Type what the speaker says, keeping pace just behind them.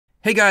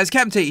Hey guys,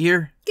 Captain Tate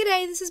here.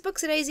 G'day, this is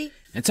Books-A-Daisy.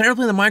 And tonight we're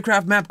playing the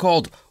Minecraft map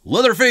called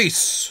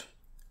Leatherface.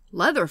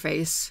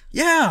 Leatherface?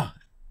 Yeah,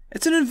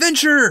 it's an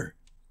adventure.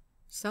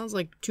 Sounds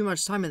like too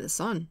much time in the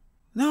sun.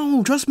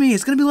 No, trust me,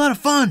 it's gonna be a lot of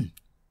fun.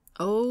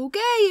 Okay,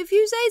 if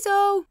you say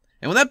so.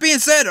 And with that being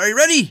said, are you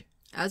ready?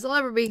 As I'll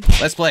ever be.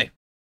 Let's play.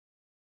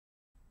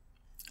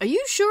 Are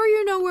you sure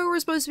you know where we're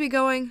supposed to be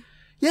going?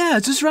 Yeah,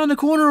 it's just around the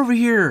corner over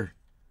here.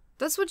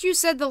 That's what you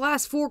said the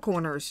last 4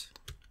 corners.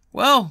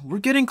 Well, we're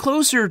getting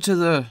closer to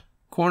the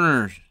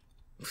corner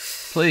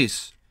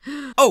place.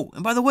 Oh,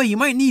 and by the way, you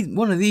might need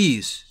one of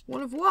these.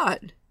 One of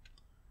what?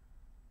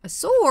 A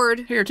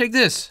sword? Here, take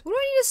this. What do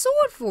I need a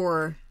sword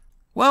for?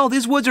 Well,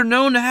 these woods are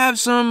known to have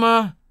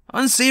some,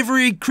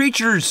 unsavory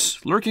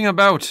creatures lurking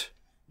about.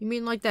 You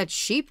mean like that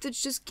sheep that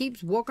just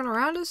keeps walking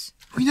around us?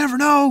 We never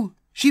know.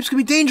 Sheep can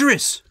be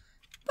dangerous.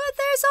 But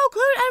they're so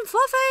cute and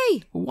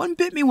fluffy. One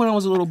bit me when I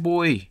was a little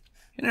boy,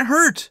 and it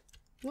hurt.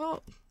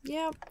 Well,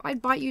 yeah,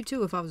 I'd bite you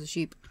too if I was a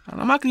sheep.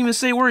 I'm not gonna even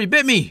say where he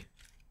bit me.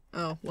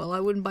 Oh, well, I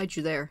wouldn't bite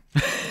you there.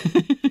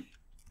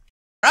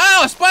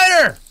 Ow, a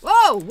spider!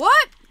 Whoa,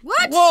 what?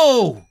 What?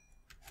 Whoa!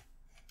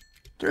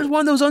 There's one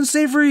of those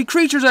unsavory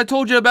creatures I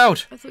told you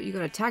about. I thought you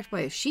got attacked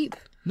by a sheep.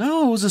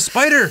 No, it was a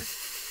spider.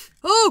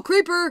 Oh,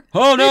 creeper!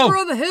 Oh, no! Creeper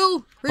on the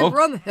hill!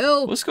 Creeper on the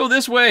hill! Let's go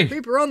this way.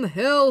 Creeper on the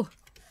hill!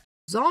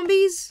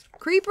 Zombies?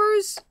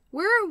 Creepers?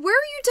 Where are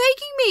you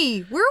taking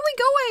me? Where are we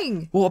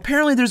going? Well,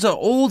 apparently there's an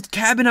old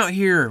cabin out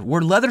here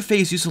where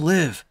Leatherface used to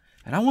live,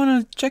 and I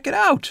want to check it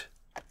out.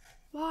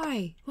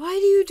 Why? Why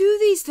do you do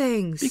these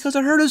things? Because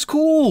I heard it's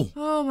cool.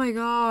 Oh my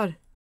god.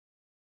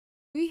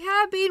 We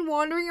have been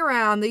wandering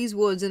around these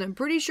woods, and I'm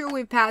pretty sure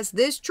we've passed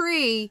this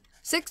tree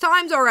 6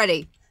 times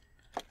already.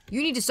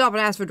 You need to stop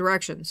and ask for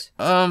directions.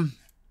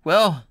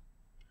 Well,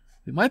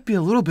 we might be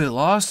a little bit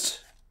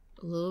lost.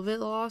 A little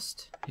bit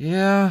lost?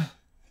 Yeah.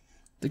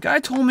 The guy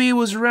told me he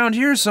was around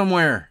here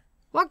somewhere.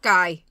 What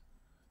guy?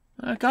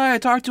 A guy I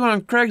talked to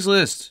on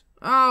Craigslist.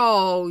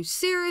 Oh,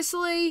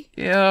 seriously?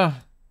 Yeah.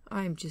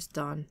 I'm just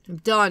done. I'm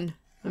done.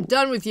 I'm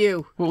done with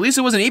you. Well, at least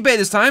it wasn't eBay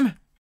this time.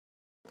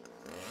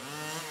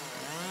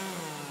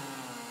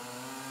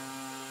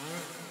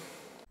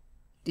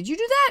 Did you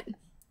do that?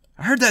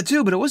 I heard that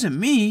too, but it wasn't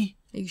me.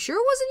 Are you sure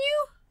it wasn't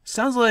you?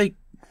 Sounds like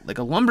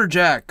a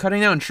lumberjack cutting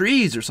down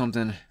trees or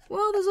something.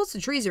 Well, there's lots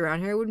of trees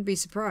around here. I wouldn't be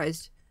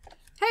surprised.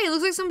 Hey, it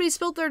looks like somebody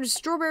spilled their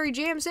strawberry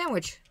jam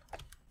sandwich.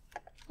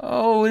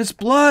 Oh, it's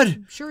blood.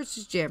 I'm sure it's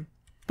just jam.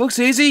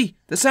 Books-A-Daisy,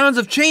 the sounds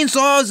of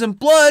chainsaws and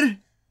blood.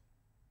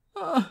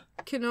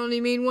 Can only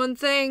mean one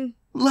thing.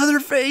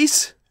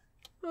 Leatherface.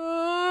 He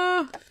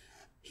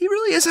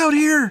really is out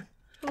here.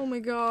 Oh my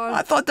god.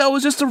 I thought that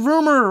was just a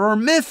rumor or a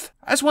myth.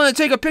 I just wanted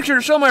to take a picture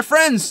to show my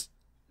friends.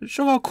 To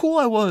show how cool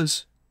I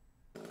was.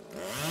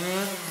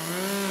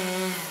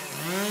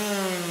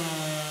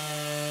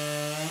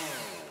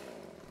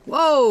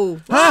 Whoa.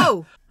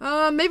 Whoa.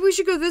 Maybe we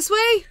should go this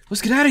way?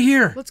 Let's get out of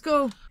here. Let's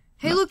go.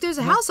 Hey, look, there's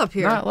a house up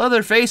here. Not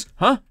Leatherface.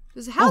 Huh?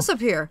 There's a house up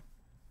here.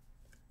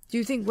 Do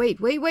you think... Wait.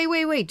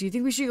 Do you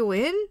think we should go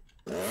in?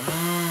 Let's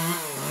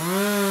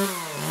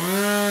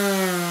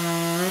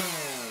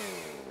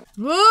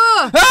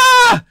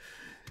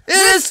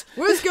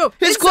go. It's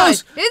inside.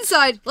 close.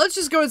 Inside. Let's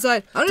just go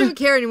inside. I don't even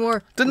care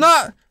anymore. The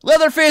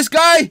Leatherface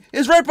guy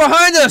is right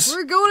behind us.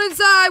 We're going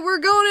inside. We're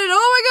going in.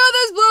 Oh my god,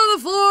 there's blood on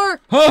the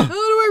floor. Huh? How do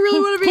I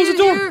really want to be in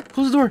here?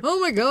 Close the door. Oh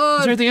my Is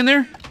god. there anything in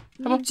there?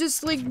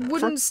 Just like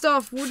wooden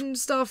stuff.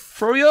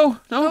 Froyo?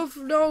 No?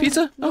 No.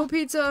 Pizza? No No?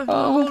 pizza.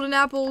 Oh. No golden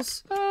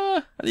apples.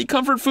 I need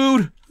comfort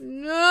food.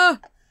 No.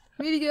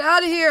 We need to get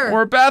out of here.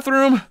 Or a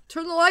bathroom.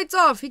 Turn the lights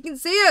off. He can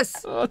see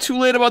us. Too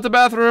late about the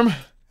bathroom.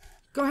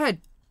 Go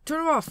ahead. Turn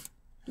them off.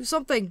 Do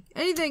something.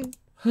 Anything.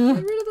 Huh?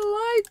 Get rid of the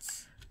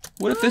lights.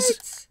 What if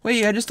this...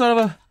 Wait, I just thought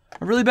of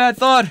a really bad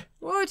thought.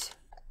 What?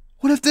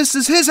 What if this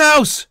is his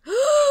house?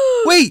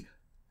 Wait!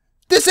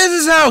 This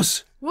is his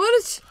house!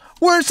 What?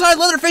 We're inside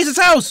Leatherface's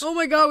house! Oh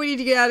my god, we need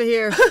to get out of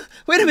here.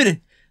 Wait a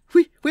minute!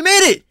 We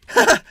made it!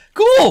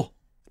 Cool!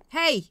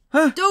 Hey,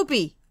 Huh?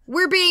 Dopey,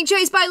 we're being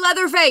chased by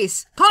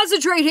Leatherface.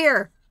 Concentrate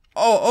here.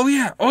 Oh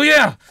yeah!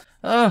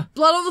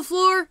 Blood on the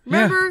floor.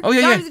 Remember? Oh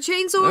yeah, Guy yeah. with the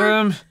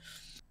chainsaw.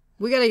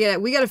 We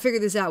gotta figure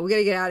this out. We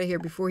gotta get out of here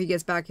before he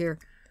gets back here.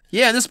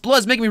 Yeah, and this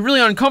blood's making me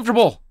really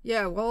uncomfortable.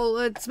 Yeah, well,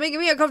 it's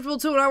making me uncomfortable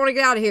too, and I want to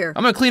get out of here.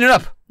 I'm gonna clean it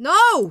up.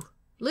 No!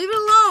 Leave it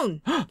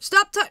alone.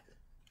 Stop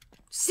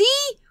See?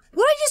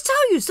 What did I just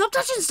tell you? Stop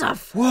touching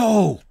stuff.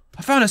 Whoa!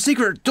 I found a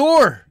secret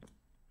door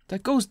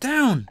that goes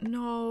down.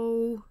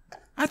 No.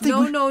 I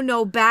think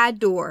No. Bad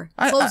door.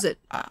 Close it.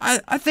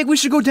 I think we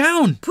should go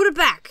down. Put it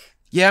back.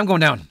 Yeah, I'm going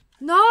down.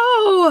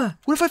 No!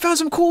 What if I found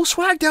some cool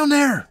swag down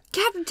there?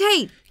 Captain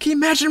Tate! Can you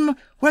imagine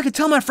what I could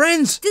tell my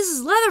friends? This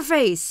is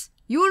Leatherface.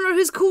 You wanna know what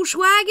his cool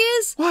swag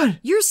is? What?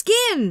 Your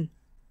skin.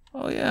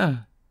 Oh, yeah.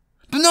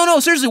 But no,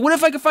 seriously, what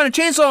if I could find a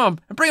chainsaw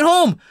and bring it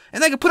home,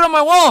 and I could put it on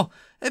my wall?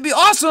 It'd be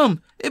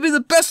awesome! It'd be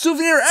the best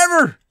souvenir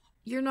ever!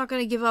 You're not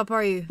gonna give up,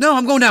 are you? No,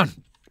 I'm going down.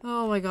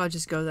 Oh my god,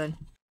 just go then.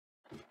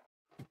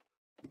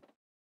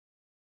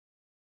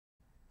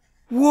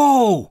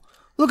 Whoa!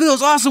 Look at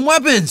those awesome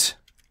weapons!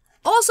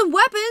 Awesome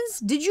weapons?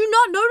 Did you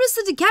not notice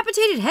the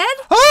decapitated head?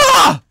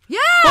 Ah! Yeah!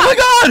 Oh my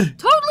god!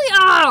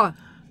 Totally,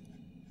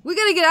 we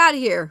gotta get out of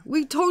here.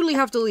 We totally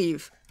have to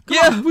leave. Come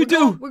on, we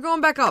do. We're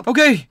going back up.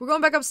 Okay. We're going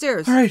back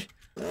upstairs. Alright.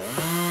 Never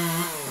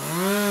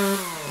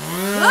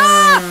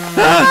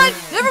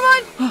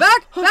mind.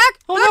 Back.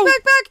 No.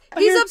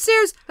 He's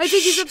upstairs. I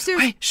think he's upstairs.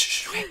 Wait,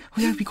 wait.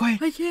 We gotta be quiet.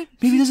 I can't.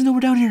 Maybe he doesn't know we're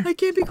down here. I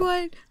can't be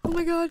quiet. Oh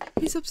my god.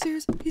 He's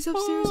upstairs. He's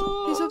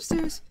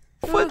upstairs.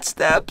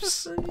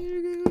 Footsteps.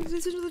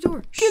 It's into the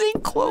door.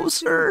 Getting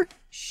closer.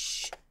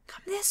 Shh.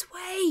 Come this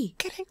way.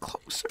 Getting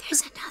closer.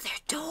 There's another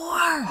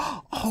door.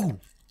 Oh.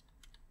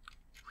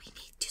 We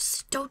need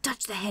to... Don't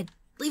touch the head.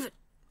 Leave it.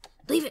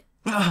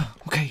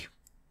 Okay.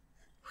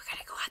 We're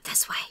gonna go out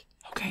this way.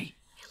 Okay.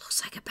 It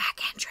looks like a back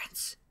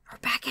entrance. Or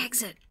back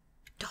exit.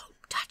 Don't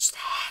touch the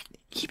head.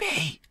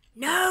 eBay.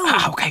 No.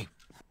 Okay.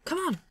 Come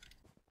on.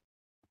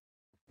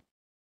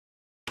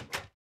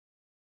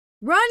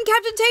 Run,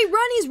 Captain Tate,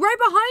 run. He's right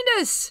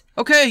behind us.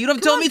 Okay, you don't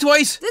have to tell me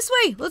twice. This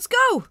way. Let's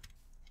go.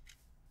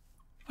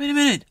 Wait a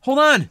minute. Hold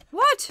on.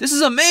 What? This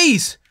is a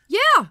maze.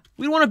 Yeah.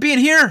 We don't want to be in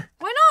here.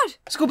 Why not?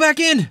 Let's go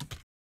back in.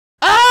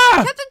 Ah!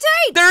 Captain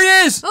Tate! There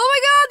he is. Oh my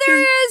god, there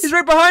he is. He's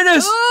right behind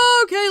us.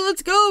 Okay,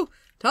 let's go.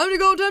 Time to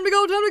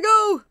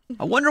go.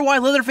 I wonder why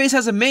Leatherface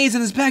has a maze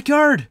in his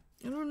backyard.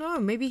 I don't know.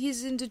 Maybe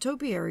he's into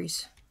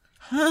topiaries.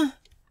 Huh?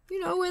 You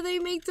know, where they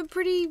make the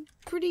pretty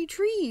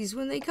trees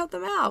when they cut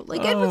them out.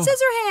 Like Edward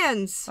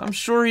Scissorhands. I'm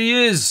sure he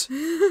is.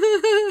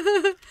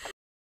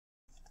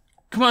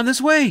 Come on,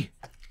 this way.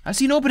 I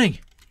see an opening.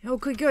 Oh,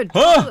 good.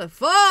 Huh?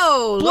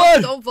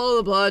 Blood! Don't follow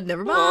the blood.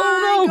 Never mind.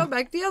 Oh, no. Go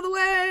back the other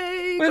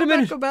way. Wait a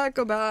minute. Go back.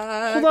 Hold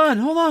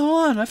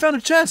on. I found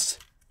a chest.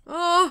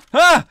 Oh,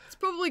 Ah! it's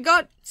probably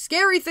got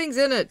scary things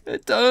in it.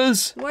 It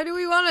does. Why do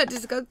we want it?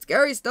 It's got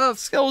scary stuff.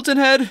 Skeleton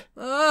head.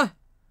 Oh,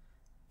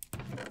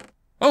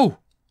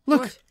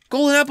 look. What?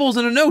 Golden apples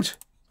and a note.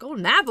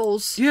 Golden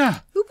apples?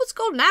 Yeah. Who puts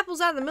golden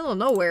apples out in the middle of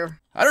nowhere?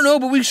 I don't know,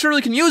 but we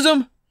surely can use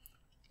them.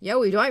 Yeah,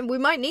 we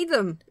might need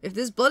them. If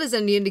this blood is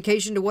any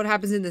indication to what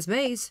happens in this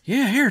maze.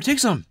 Yeah, here, take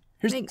some.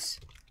 Thanks.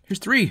 Here's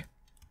 3.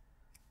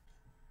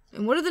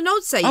 And what did the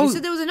note say? You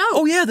said there was a note.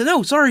 Oh, yeah, the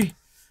note. Sorry.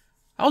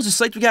 I was just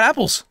psyched we got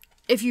apples.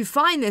 If you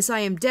find this, I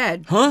am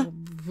dead. Huh?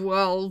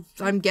 Well,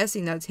 I'm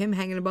guessing that's him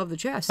hanging above the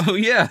chest. Oh,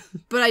 yeah.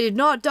 But I did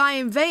not die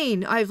in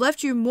vain. I've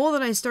left you more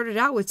than I started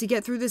out with to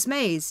get through this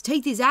maze.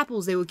 Take these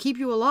apples. They will keep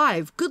you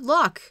alive. Good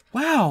luck.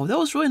 Wow, that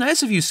was really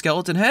nice of you,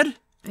 Skeleton Head.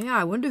 Yeah,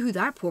 I wonder who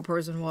that poor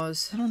person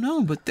was. I don't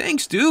know, but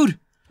thanks, dude.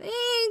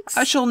 Thanks.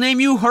 I shall name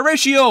you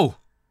Horatio.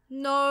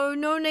 No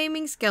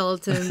naming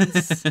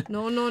skeletons.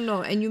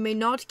 No. And you may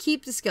not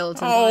keep the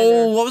skeletons either.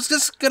 Oh, I was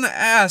just gonna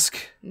ask.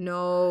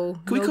 No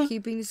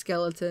keeping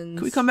skeletons.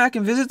 Can we come back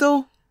and visit,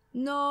 though?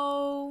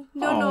 No,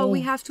 Oh.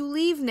 we have to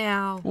leave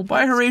now. Well,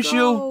 bye, Let's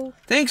Horatio. go.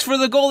 Thanks for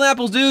the golden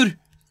apples, dude.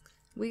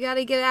 We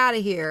gotta get out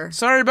of here.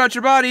 Sorry about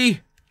your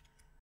body.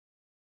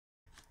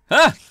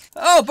 Ah!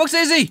 Oh,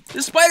 Bucksazy!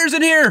 There's spiders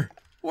in here!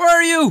 Where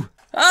are you?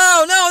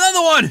 Oh, no,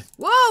 another one!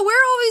 Whoa, where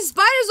are all these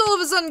spiders all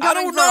of a sudden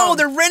coming from? I don't know,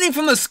 they're raining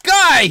from the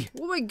sky!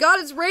 Oh my god,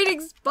 it's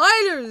raining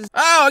spiders!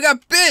 Oh, I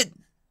got bit!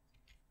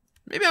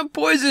 Maybe I'm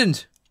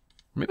poisoned.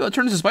 Maybe I'll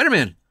turn into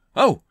Spider-Man.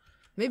 Oh.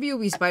 Maybe you'll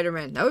be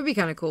Spider-Man. That would be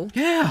kind of cool.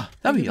 Yeah,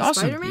 that'd be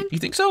awesome. Spider-Man? You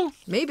think so?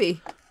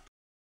 Maybe.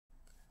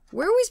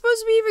 Where are we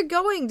supposed to be even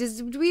going?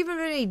 Do we even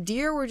have any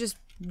idea? We're just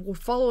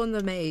following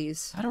the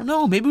maze. I don't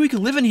know. Maybe we could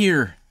live in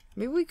here.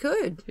 Maybe we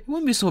could. It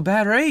wouldn't be so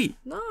bad, right?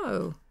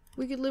 No.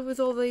 We could live with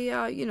all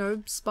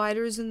the,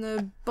 spiders and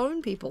the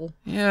bone people.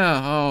 Yeah,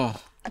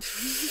 oh.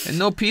 And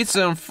no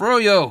pizza and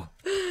froyo.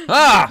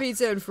 Ah!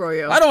 Pizza and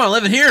froyo. I don't want to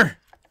live in here.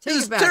 Take This it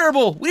is back.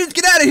 terrible. We need to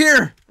get out of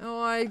here.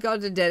 Oh, I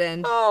got a dead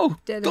end. Oh,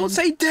 Dead don't end.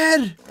 say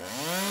dead.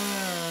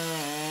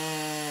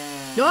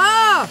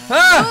 Ah!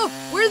 Ah! Oh,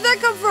 where did that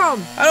come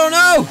from? I don't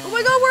know. Oh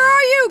my god, where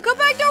are you? Come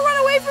back, don't run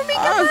away from me,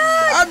 come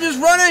back! I'm just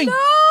running.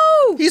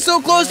 No! He's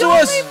so close Don't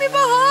to us. leave me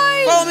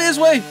behind! Follow me this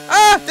way.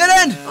 Ah, dead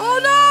end. Oh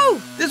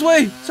no! This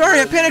way. Sorry,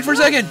 I panicked for a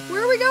second.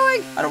 Where are we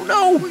going? I don't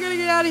know. We're gonna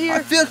get out of here.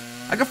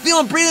 I can feel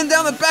him breathing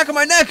down the back of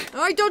my neck.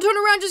 Alright, don't turn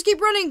around, just keep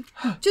running.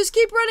 Just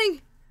keep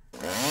running.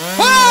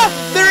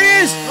 Ah, there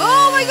he is.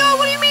 Oh my god,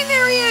 what do you mean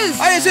there he is?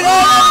 I just said,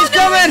 oh, he's no,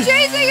 coming. he's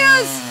chasing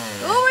us!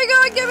 Oh my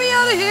god, get me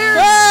out of here!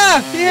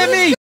 Ah, he hit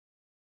me.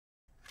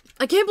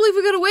 I can't believe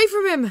we got away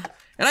from him.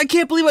 And I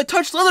can't believe I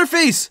touched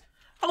Leatherface.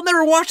 I'll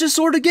never watch this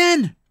sword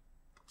again.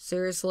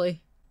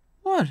 Seriously.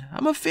 What?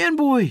 I'm a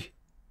fanboy.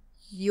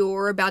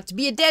 You're about to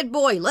be a dead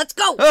boy. Let's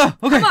go! Okay.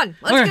 Come on,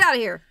 let's Okay. get out of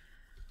here.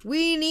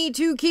 We need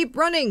to keep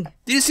running.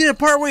 Did you see the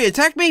part where he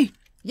attacked me?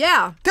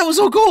 Yeah, That was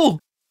so cool.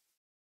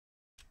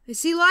 I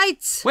see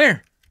lights.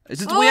 Where?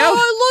 Is it the way out? Oh,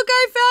 look,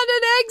 I found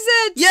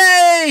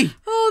an exit. Yay!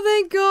 Oh,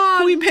 thank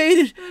God. We made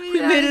it. We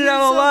made it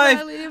out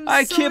alive.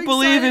 I can't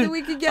believe it.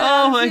 We could get Oh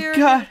out of my here.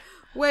 God.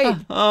 Wait,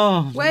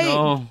 Oh,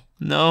 Wait.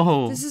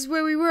 no. this is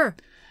where we were.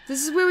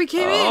 This is where we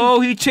came in.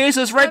 Oh, he chased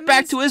us right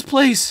back to his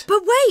place.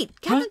 But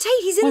wait, Captain Tate,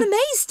 he's in the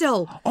maze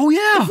still. Oh,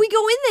 yeah. If we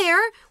go in there,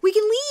 we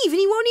can leave and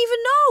he won't even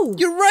know.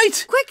 You're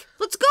right. Quick,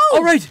 let's go.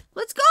 All right.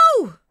 Let's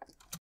go.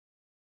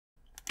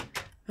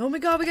 Oh my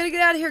god, we gotta get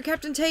out of here,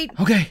 Captain Tate.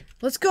 Okay.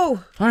 Let's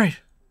go. All right.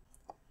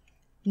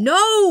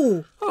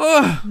 No.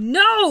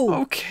 No.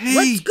 Okay.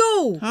 Let's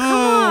go. Come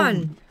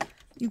on.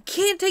 You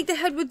can't take the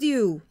head with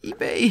you.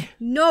 eBay.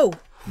 No.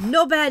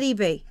 No bad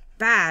eBay.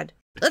 Bad.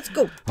 Let's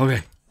go.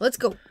 Okay. Let's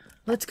go.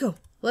 Let's go.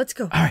 Let's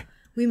go. All right.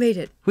 We made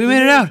it. We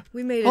made it out.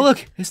 We made it. Oh,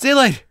 look. It's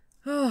daylight.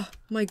 Oh,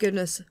 my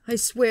goodness. I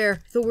swear,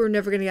 I thought we were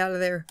never going to get out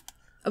of there.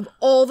 Of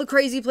all the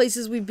crazy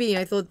places we've been,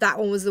 I thought that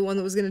one was the one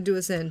that was going to do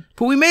us in.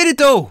 But we made it,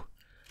 though.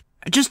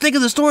 And just think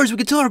of the stories we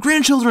could tell our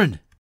grandchildren.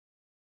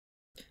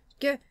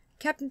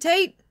 Captain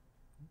Tate?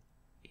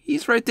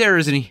 He's right there,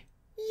 isn't he?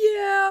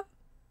 Yeah.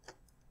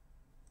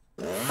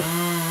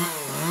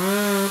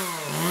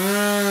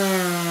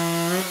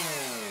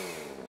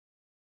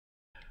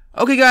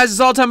 Okay, guys, it's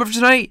all time for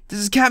tonight. This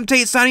is Captain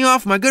Tate signing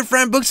off. My good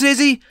friend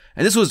Booksdaisy,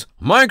 and this was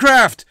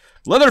Minecraft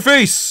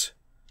Leatherface.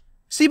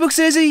 See,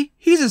 Booksdaisy,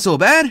 he isn't so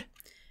bad.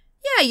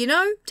 Yeah, you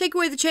know, take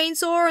away the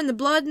chainsaw and the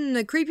blood and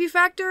the creepy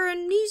factor,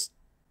 and he's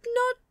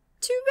not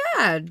too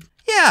bad.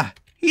 Yeah,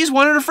 he just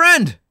wanted a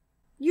friend.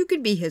 You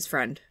can be his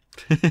friend.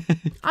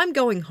 I'm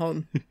going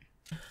home.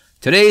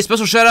 Today's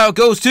special shout out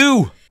goes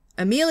to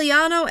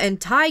Emiliano and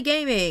Ty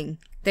Gaming.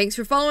 Thanks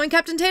for following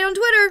Captain Tate on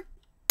Twitter.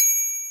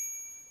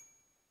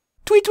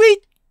 Tweet tweet,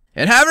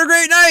 and have a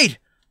great night.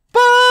 Bye.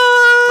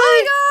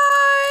 Bye,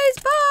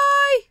 guys.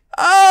 Bye.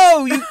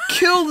 Oh, you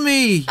killed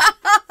me.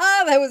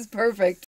 That was perfect.